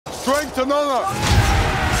Strength and honor!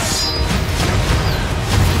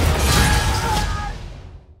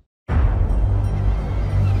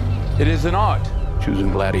 It is an art,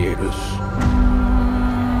 choosing gladiators.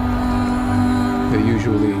 They're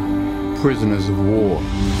usually prisoners of war.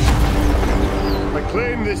 I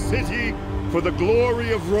claim this city for the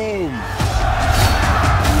glory of Rome.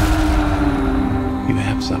 You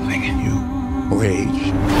have something in you.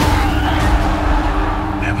 Rage.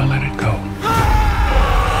 Never let it go.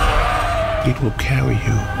 It will carry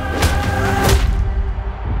you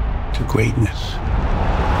to greatness.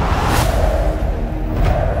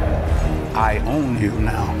 I own you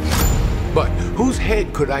now. But whose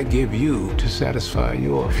head could I give you to satisfy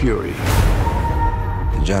your fury?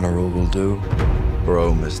 The general will do.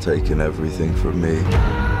 Rome has taken everything from me.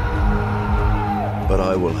 But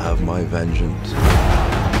I will have my vengeance.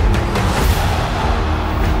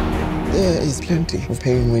 There is plenty of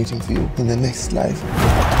pain waiting for you in the next life.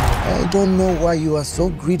 I don't know why you are so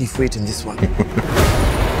greedy for it in this one.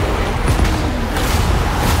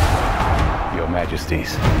 Your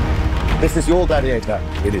Majesties. This is your gladiator.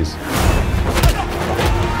 It is.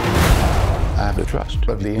 I have the trust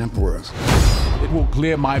of the emperors. It will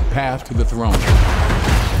clear my path to the throne.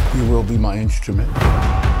 You will be my instrument.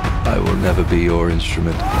 I will never be your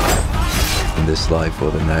instrument in this life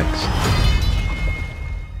or the next.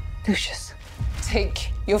 Lucius,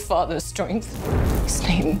 take your father's strength. His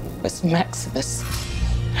name was Maximus,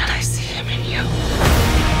 and I see him in you.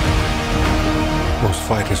 Most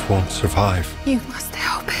fighters won't survive. You must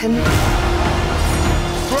help him.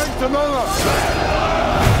 Strength and honor!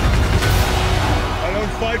 I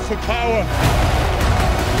don't fight for power.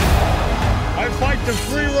 I fight to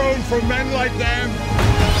free Rome from men like them.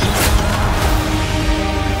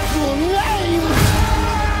 Your name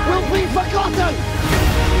will be forgotten!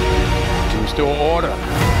 To restore order,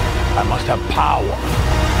 I must have power.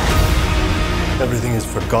 Everything is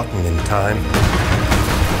forgotten in time.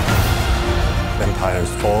 Empires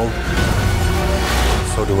fall,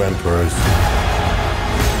 so do emperors.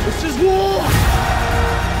 This is war!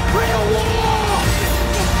 Real war!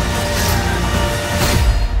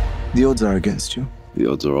 The odds are against you. The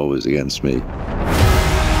odds are always against me.